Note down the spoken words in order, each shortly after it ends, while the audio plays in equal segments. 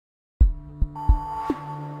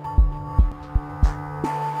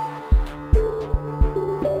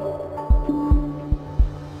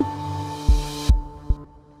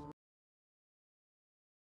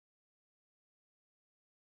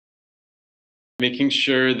making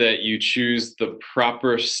sure that you choose the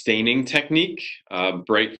proper staining technique,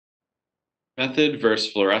 bright method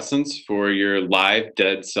versus fluorescence for your live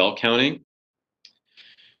dead cell counting.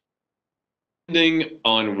 Depending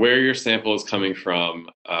on where your sample is coming from,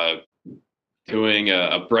 doing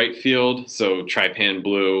a Brightfield, so Trypan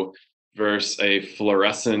blue, versus a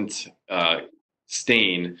fluorescent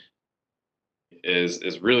stain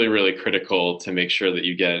is really, really critical to make sure that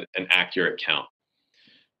you get an accurate count.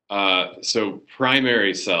 So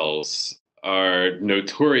primary cells are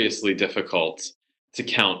notoriously difficult to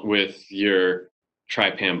count with your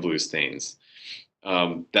Trypan blue stains.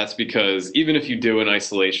 That's because even if you do an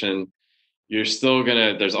isolation, you're still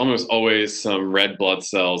gonna, there's almost always some red blood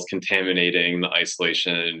cells contaminating the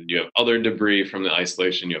isolation. You have other debris from the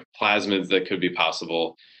isolation. You have plasmids that could be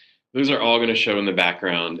possible. Those are all gonna show in the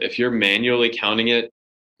background. If you're manually counting it,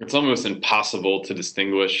 it's almost impossible to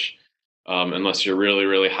distinguish unless you're really,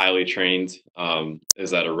 really highly trained.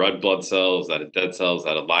 Is that a red blood cell? Is that a dead cell? Is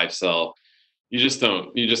that a live cell? You just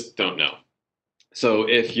don't know. So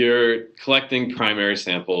if you're collecting primary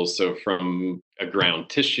samples, so from a ground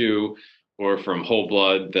tissue or from whole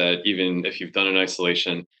blood, that even if you've done an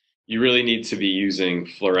isolation, you really need to be using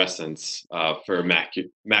fluorescence for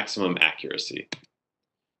maximum accuracy.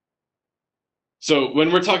 So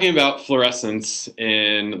when we're talking about fluorescence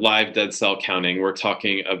in live dead cell counting, we're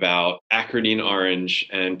talking about acridine orange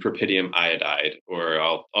and propidium iodide, or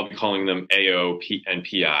I'll be calling them AO and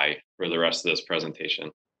PI for the rest of this presentation.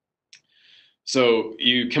 So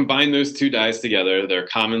you combine those two dyes together. They're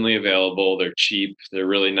commonly available. They're cheap. They're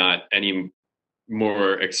really not any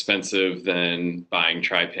more expensive than buying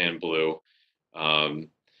Trypan blue.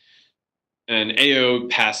 And AO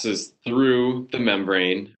passes through the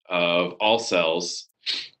membrane of all cells,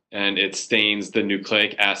 and it stains the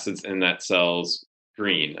nucleic acids in that cell's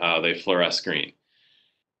green. They fluoresce green.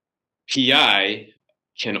 PI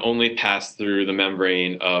can only pass through the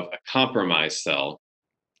membrane of a compromised cell,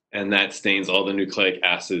 and that stains all the nucleic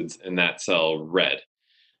acids in that cell red.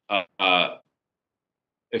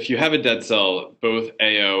 If you have a dead cell, both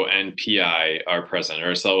AO and PI are present,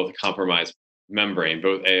 or a cell with a compromised membrane,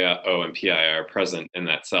 both AO and PI are present in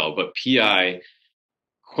that cell, but PI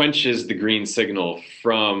quenches the green signal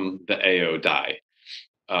from the AO dye.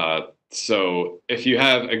 So if you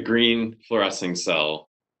have a green fluorescing cell,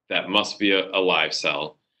 that must be a live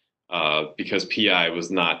cell because PI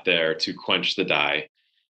was not there to quench the dye.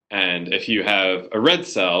 And if you have a red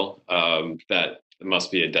cell, that must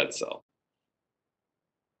be a dead cell.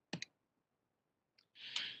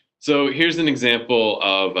 So here's an example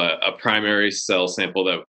of a primary cell sample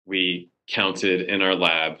that we counted in our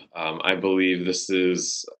lab. I believe this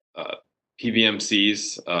is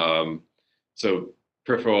PBMCs, so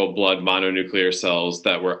peripheral blood mononuclear cells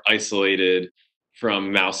that were isolated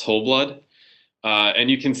from mouse whole blood.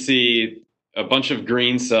 And you can see a bunch of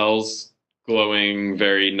green cells glowing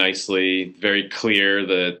very nicely, very clear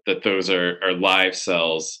that those are live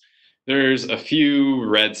cells. There's a few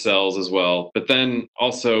red cells as well, but then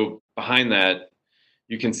also behind that,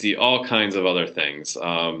 you can see all kinds of other things.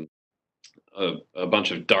 A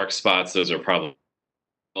bunch of dark spots, those are probably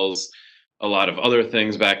cells. A lot of other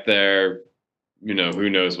things back there, you know, who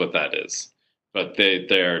knows what that is. But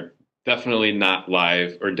they're definitely not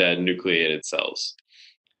live or dead nucleated cells.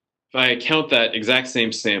 If I count that exact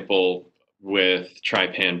same sample with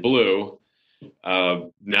Trypan blue,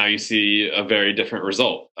 now you see a very different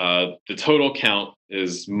result. The total count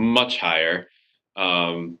is much higher.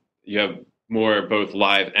 You have more both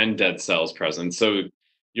live and dead cells present. So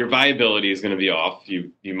your viability is going to be off.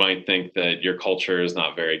 You might think that your culture is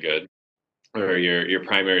not very good, or your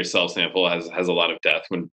primary cell sample has a lot of death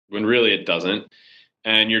when really it doesn't.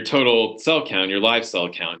 And your total cell count, your live cell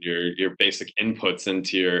count, your basic inputs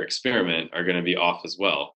into your experiment are going to be off as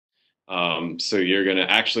well. So you're going to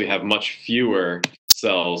actually have much fewer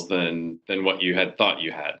cells than what you had thought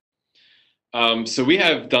you had. So we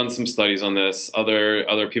have done some studies on this.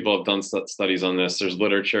 Other people have done studies on this. There's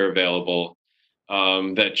literature available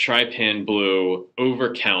that Trypan blue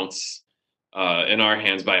overcounts in our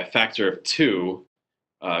hands by a factor of 2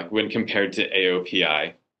 when compared to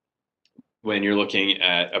AOPI when you're looking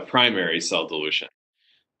at a primary cell dilution.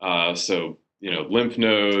 So you know, lymph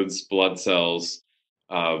nodes, blood cells.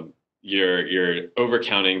 You're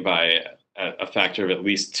overcounting by a factor of at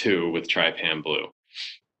least 2 with Trypan blue.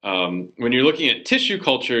 When you're looking at tissue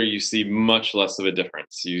culture, you see much less of a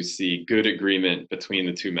difference. You see good agreement between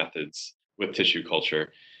the two methods with tissue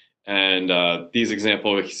culture. And these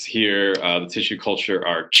examples here, the tissue culture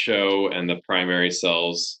are CHO and the primary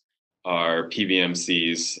cells are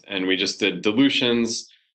PBMCs. And we just did dilutions,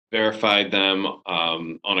 verified them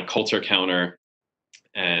on a culture counter,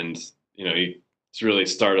 And it's really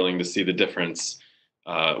startling to see the difference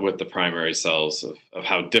with the primary cells of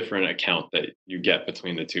how different a count that you get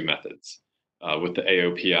between the two methods, with the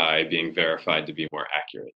AOPI being verified to be more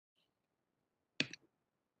accurate.